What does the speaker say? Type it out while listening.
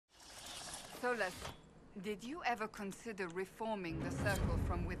Solas, did you ever consider reforming the circle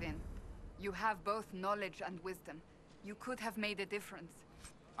from within? You have both knowledge and wisdom. You could have made a difference.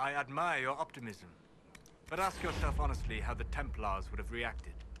 I admire your optimism. But ask yourself honestly how the Templars would have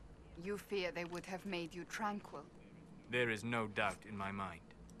reacted. You fear they would have made you tranquil. There is no doubt in my mind.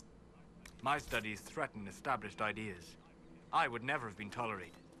 My studies threaten established ideas. I would never have been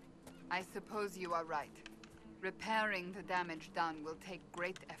tolerated. I suppose you are right. Repairing the damage done will take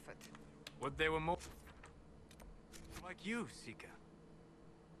great effort. Would they were more like you, Seeker?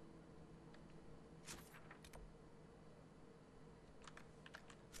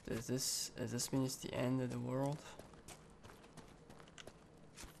 Does this mean it's the end of the world?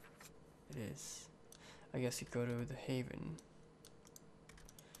 It is. I guess you go to the Haven.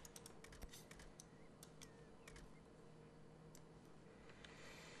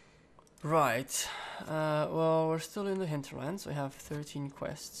 Right. Well, we're still in the hinterlands. We have 13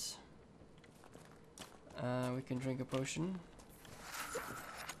 quests. We can drink a potion.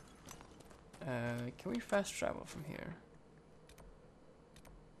 Can we fast travel from here?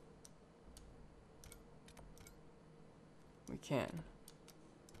 We can.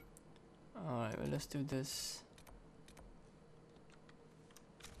 Alright, well, let's do this.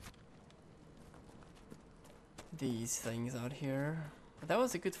 These things out here. But that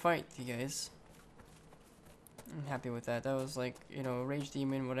was a good fight, you guys. I'm happy with that. That was like, you know, Rage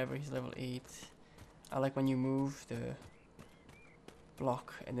Demon, whatever, he's level 8. I like when you move the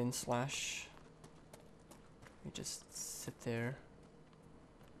block and then slash. You just sit there.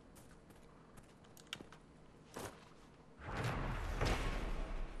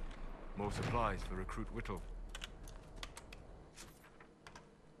 More supplies for Recruit Whittle.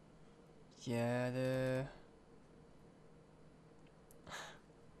 Yeah, the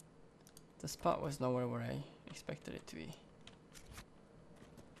spot was nowhere where I expected it to be.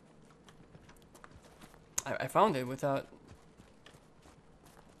 I found it without,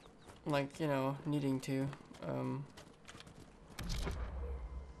 like, you know, needing to.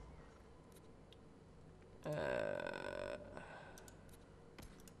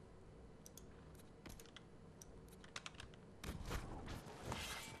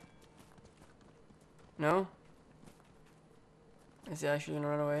 No? Is he actually gonna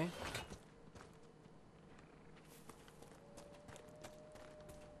run away?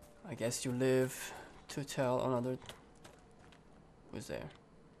 I guess you live to tell another. Who's there?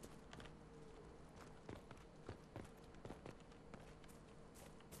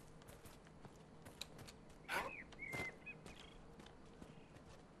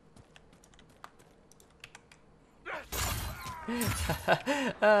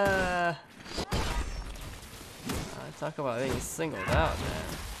 Talk about being singled out, man.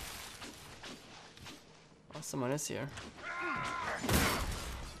 Oh, someone is here.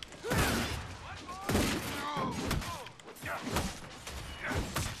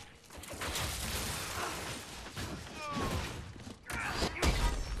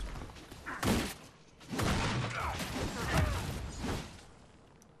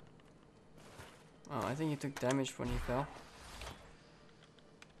 Oh, I think he took damage when he fell.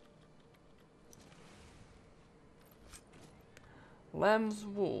 Lamb's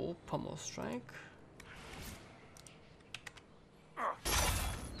wool, pummel strike.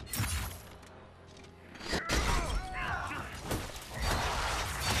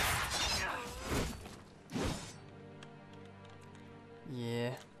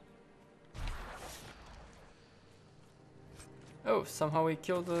 Yeah. Oh, somehow we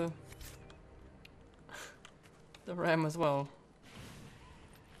killed the ram as well.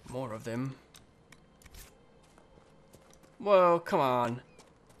 More of them. Whoa, come on.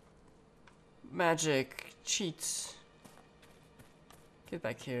 Magic, cheats. Get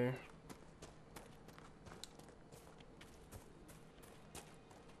back here.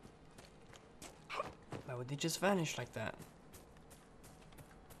 Why would they just vanish like that?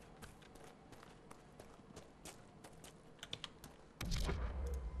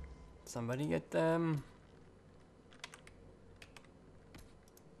 Somebody get them.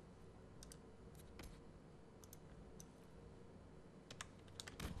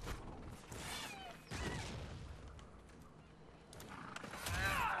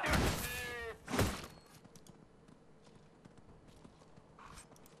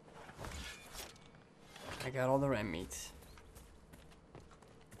 I got all the ram meat.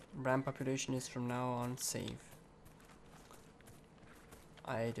 Ram population is from now on safe.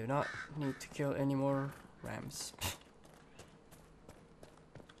 I do not need to kill any more rams.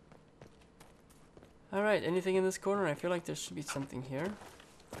 Alright, anything in this corner? I feel like there should be something here.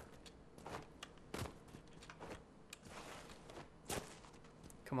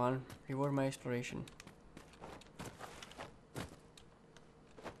 Come on, reward my exploration.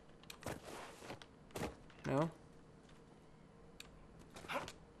 No?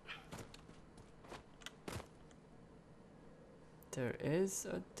 There is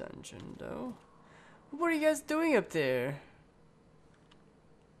a dungeon though. What are you guys doing up there?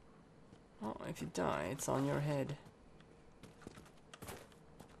 Oh, if you die, it's on your head.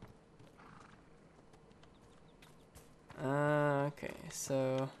 Okay,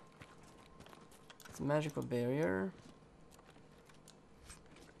 so it's a magical barrier.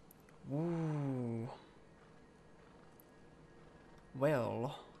 Ooh.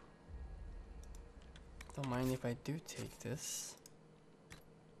 Well, don't mind if I do take this.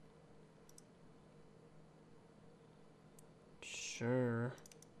 Sure.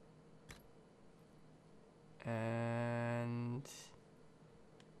 And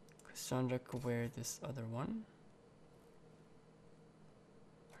Cassandra could wear this other one.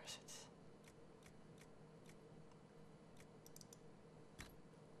 Where is it?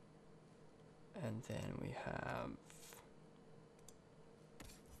 And then we have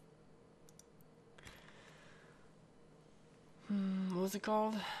what was it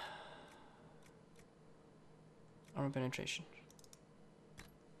called? Armor penetration.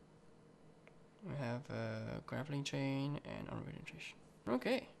 We have a grappling chain and armor penetration.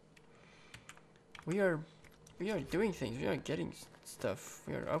 Okay. We are doing things. We are getting stuff.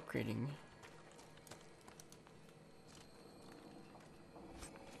 We are upgrading.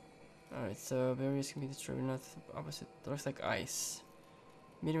 Alright, so barriers can be destroyed, not opposite. Looks like ice.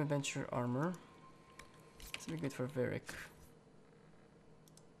 Medium adventure armor. This will be good for Varric.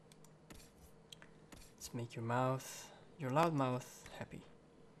 Let's make your loud mouth happy.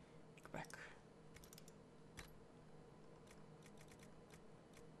 Go back.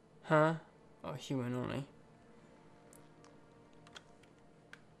 Huh? Oh, human only.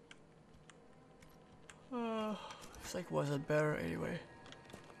 It's like, was it better anyway?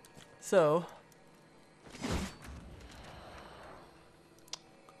 So,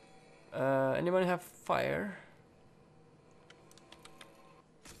 anyone have fire?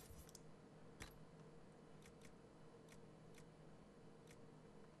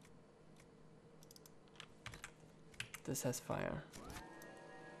 This has fire.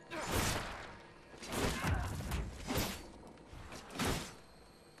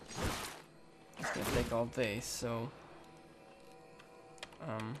 It's gonna take all day, so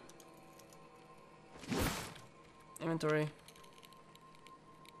inventory.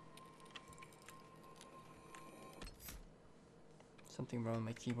 Something wrong with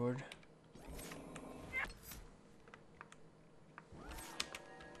my keyboard.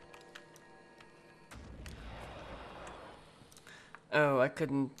 Oh, I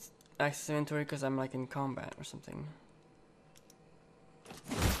couldn't access inventory because I'm like in combat or something.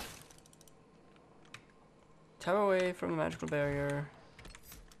 Tap away from the magical barrier.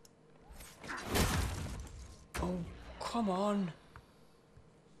 Oh, come on.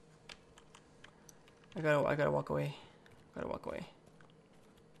 I gotta walk away. Gotta walk away.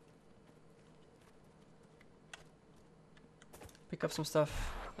 Pick up some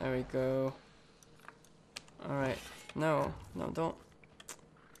stuff. There we go. Alright. No, don't.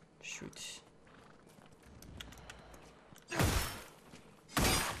 Shoot.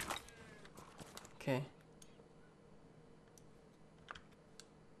 Okay.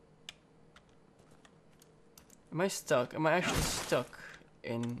 Am I stuck? Am I actually stuck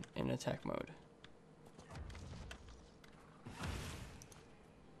in attack mode?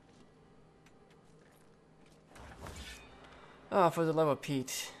 Ah, for the love of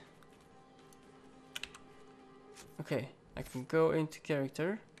Pete. Okay, I can go into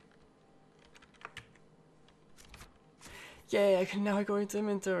character. Yay, I can now go into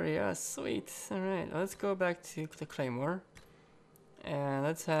inventory. Ah, sweet. Alright, let's go back to the Claymore. And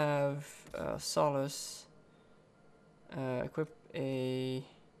let's have Solace equip a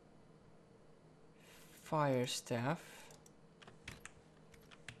fire staff.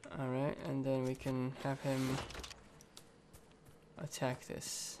 Alright, and then we can have him attack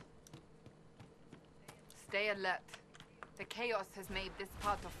this. Stay alert. The chaos has made this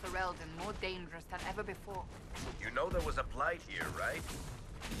part of Ferelden more dangerous than ever before. You know there was a blight here, right?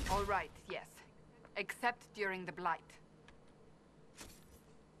 All right, yes. Except during the Blight.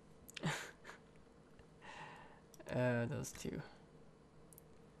 Those two.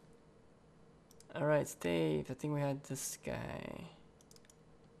 Alright, Stave. I think we had this guy.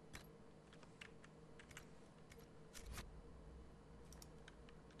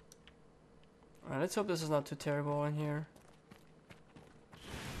 Alright, let's hope this is not too terrible in here.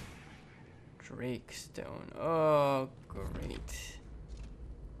 Drake stone. Oh, great.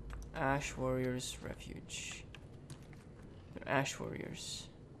 Ash Warriors Refuge. They're Ash Warriors.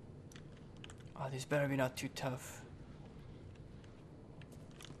 Oh, these better be not too tough.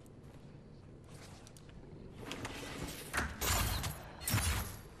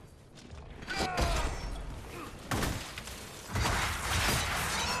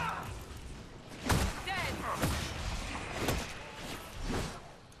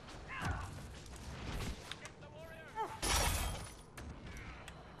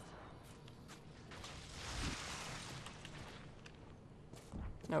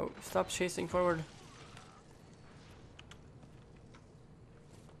 No, stop chasing forward.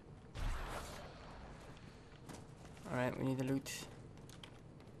 Alright, we need the loot.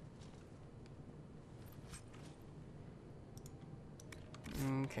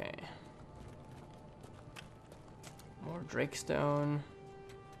 Okay. More Drakestone.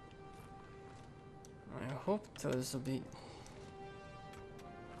 I hope those will be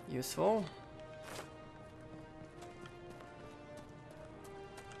useful.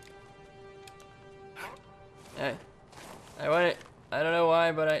 I want it. I don't know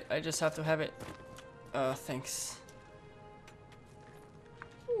why, but I just have to have it. Thanks.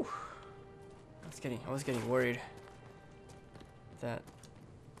 Whew. I was getting worried that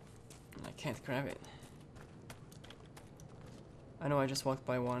I can't grab it. I know I just walked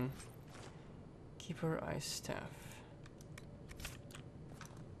by one. Keeper Ice Staff.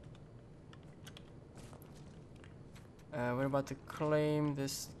 We're about to claim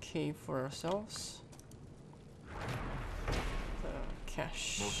this cave for ourselves.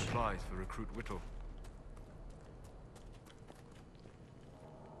 Cash. More supplies for Recruit Whittle.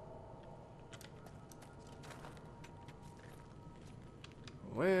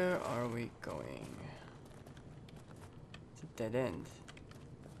 Where are we going? It's a dead end.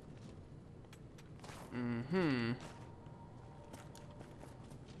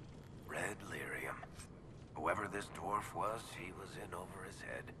 Red lyrium. Whoever this dwarf was, he was in over his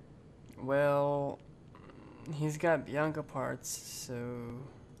head. Well, he's got Bianca parts, so...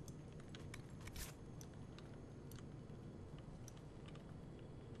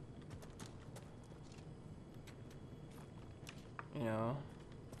 You know,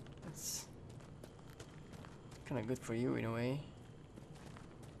 it's kind of good for you in a way,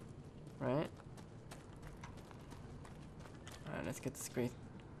 right? Alright, let's get this great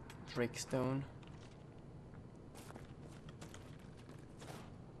Drakestone.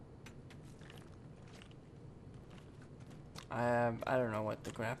 I don't know what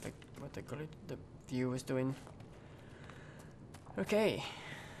the view was doing. Okay,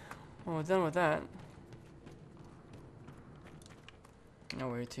 well, we're done with that. Now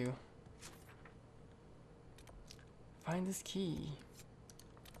where to? Find this key.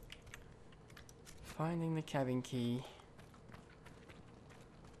 Finding the cabin key.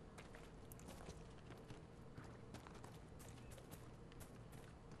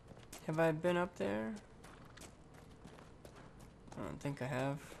 Have I been up there? I don't think I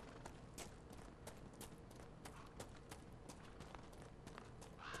have.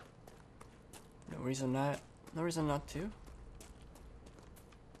 No reason not to.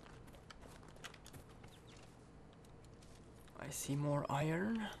 I see more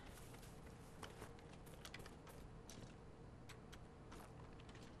iron.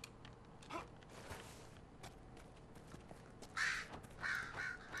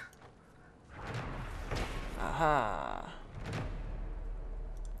 Aha!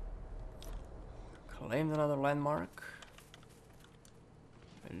 Claimed another landmark.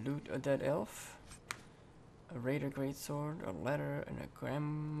 Loot a dead elf. A raider greatsword, a letter, and a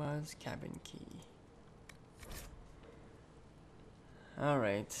grandma's cabin key.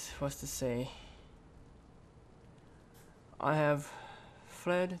 Alright, what's to say? I have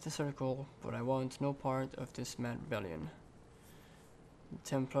fled the circle, but I want no part of this mad rebellion. The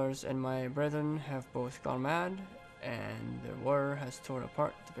Templars and my brethren have both gone mad, and the war has torn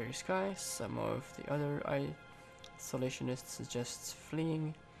apart the very sky. Some of the other isolationists suggest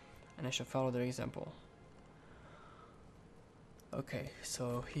fleeing, and I shall follow their example. Okay,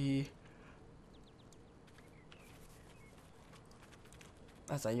 so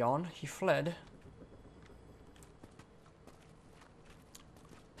as I yawn, he fled.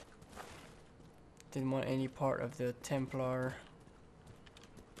 Didn't want any part of the Templar.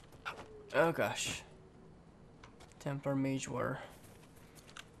 Oh gosh. Templar Mage War.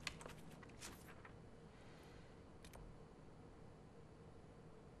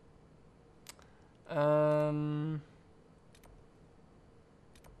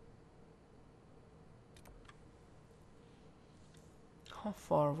 How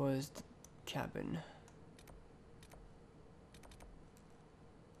far was the cabin?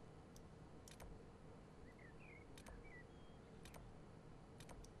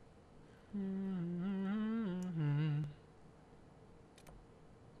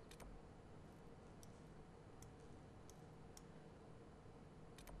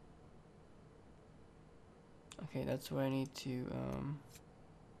 Okay, that's where I need to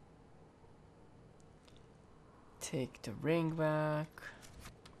take the ring back.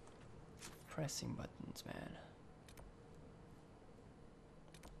 Pressing buttons, man.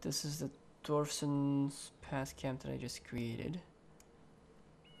 This is the Dwarfson's pass camp that I just created.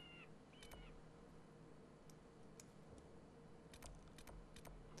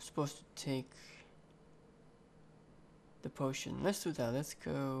 I'm supposed to take the potion. Let's do that. Let's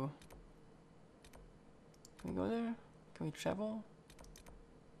go. Can we go there? Can we travel?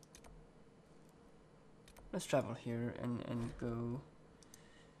 Let's travel here and go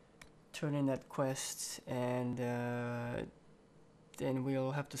turn in that quest, and then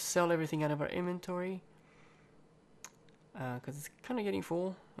we'll have to sell everything out of our inventory because it's kind of getting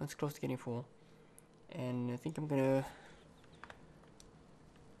full. It's close to getting full, and I think I'm gonna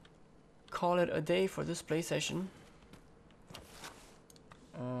call it a day for this play session.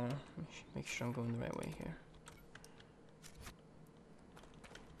 Make sure I'm going the right way here.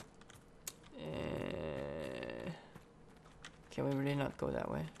 Can we really not go that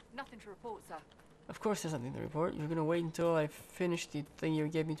way? Nothing to report, sir. Of course there's nothing to report. You're gonna wait until I finish the thing you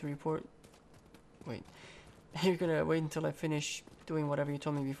gave me to report. Wait. You're gonna wait until I finish doing whatever you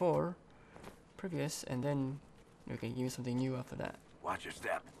told me before. Previous, and then you're gonna give me something new after that. Watch your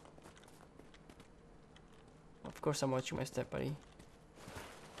step. Of course I'm watching my step, buddy.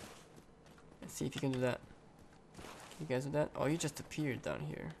 Let's see if you can do that. Can you guys do that? Oh, you just appeared down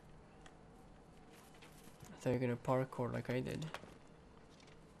here. I thought you were gonna parkour like I did.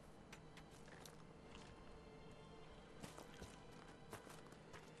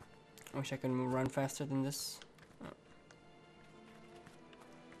 I wish I could run faster than this. Oh.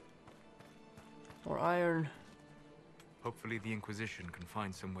 More iron. Hopefully the Inquisition can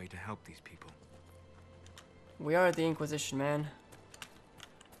find some way to help these people. We are the Inquisition, man.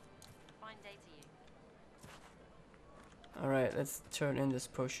 Fine day to you. Alright, let's turn in this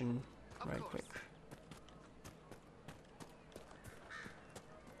potion right quick.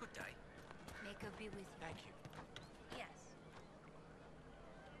 Good day. May God be with you. Thank you. Yes.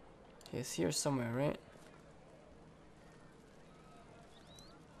 It's here somewhere, right?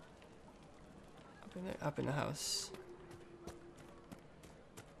 Up in the house.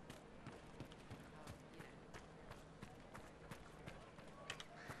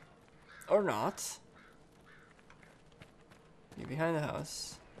 Or not. You're behind the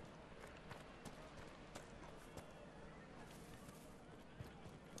house.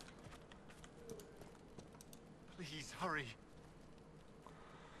 Please hurry.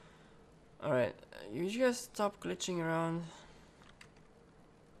 Alright, you guys stop glitching around.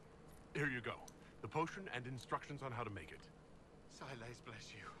 Here you go. The potion and instructions on how to make it. Silas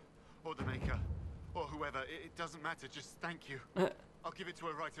bless you. Or the maker. Or whoever. It doesn't matter. Just thank you. I'll give it to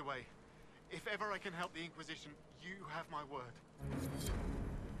her right away. If ever I can help the Inquisition, you have my word.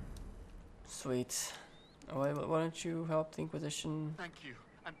 Sweet. Oh, why don't you help the Inquisition? Thank you.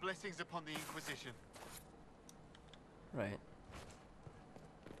 And blessings upon the Inquisition. Right.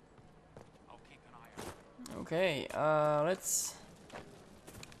 I'll keep an eye out. Okay, let's...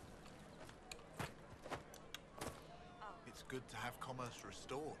 It's good to have commerce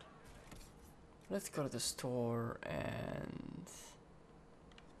restored. Let's go to the store and...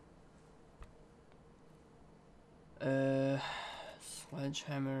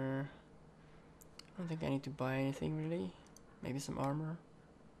 Sledgehammer... I don't think I need to buy anything really. Maybe some armor.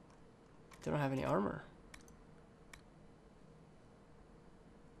 They don't have any armor.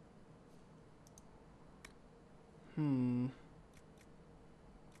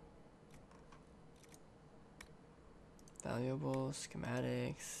 Valuable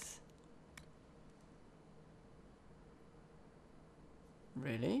schematics.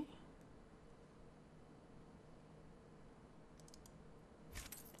 Really?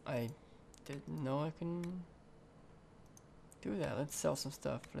 I didn't know I can do that. Let's sell some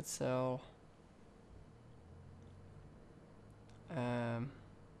stuff. Let's sell we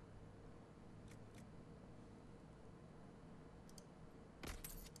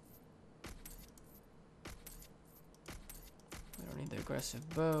don't need the aggressive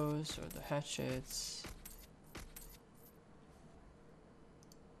bows or the hatchets.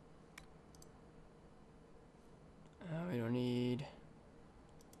 We don't need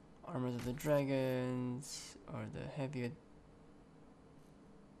Armors of the Dragons or the heavy.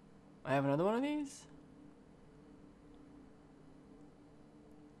 I have another one of these?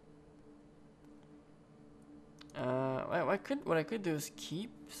 What I could do is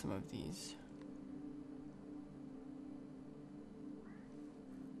keep some of these.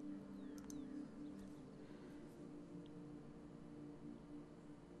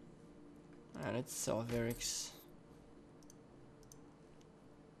 And let's sell Verix.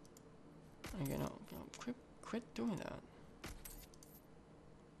 Again, no, quit doing that.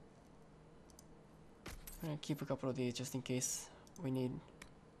 I'm gonna keep a couple of these just in case we need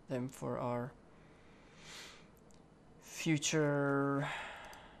them for our future.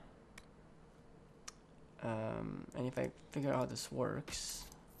 And if I figure out how this works,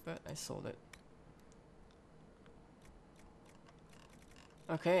 but I sold it.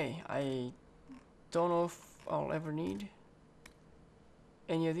 Okay, I don't know if I'll ever need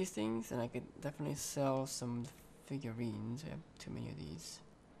any of these things, and I could definitely sell some figurines. I have too many of these.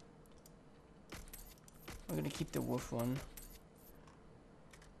 We're gonna keep the wolf one.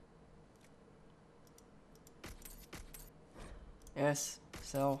 Yes,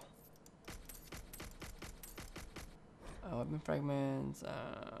 sell. Weapon fragments,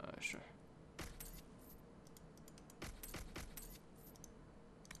 sure.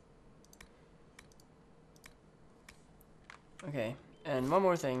 Okay, and one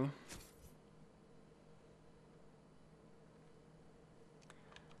more thing.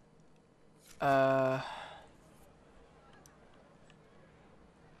 I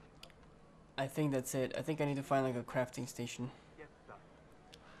think that's it. I think I need to find like a crafting station.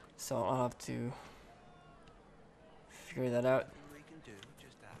 So I'll have to figure that out.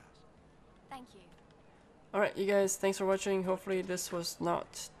 Thank you. Alright, you guys, thanks for watching. Hopefully this was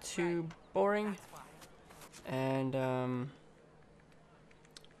not too boring. And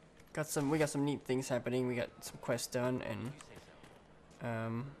we got some neat things happening. We got some quests done, and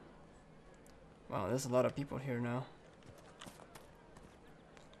wow, there's a lot of people here now.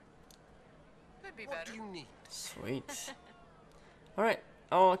 Could be better. Sweet. Alright,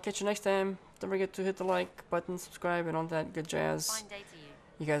 I'll catch you next time. Don't forget to hit the like button, subscribe, and all that good jazz. Fine day to you.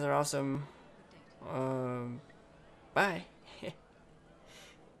 You guys are awesome. Bye.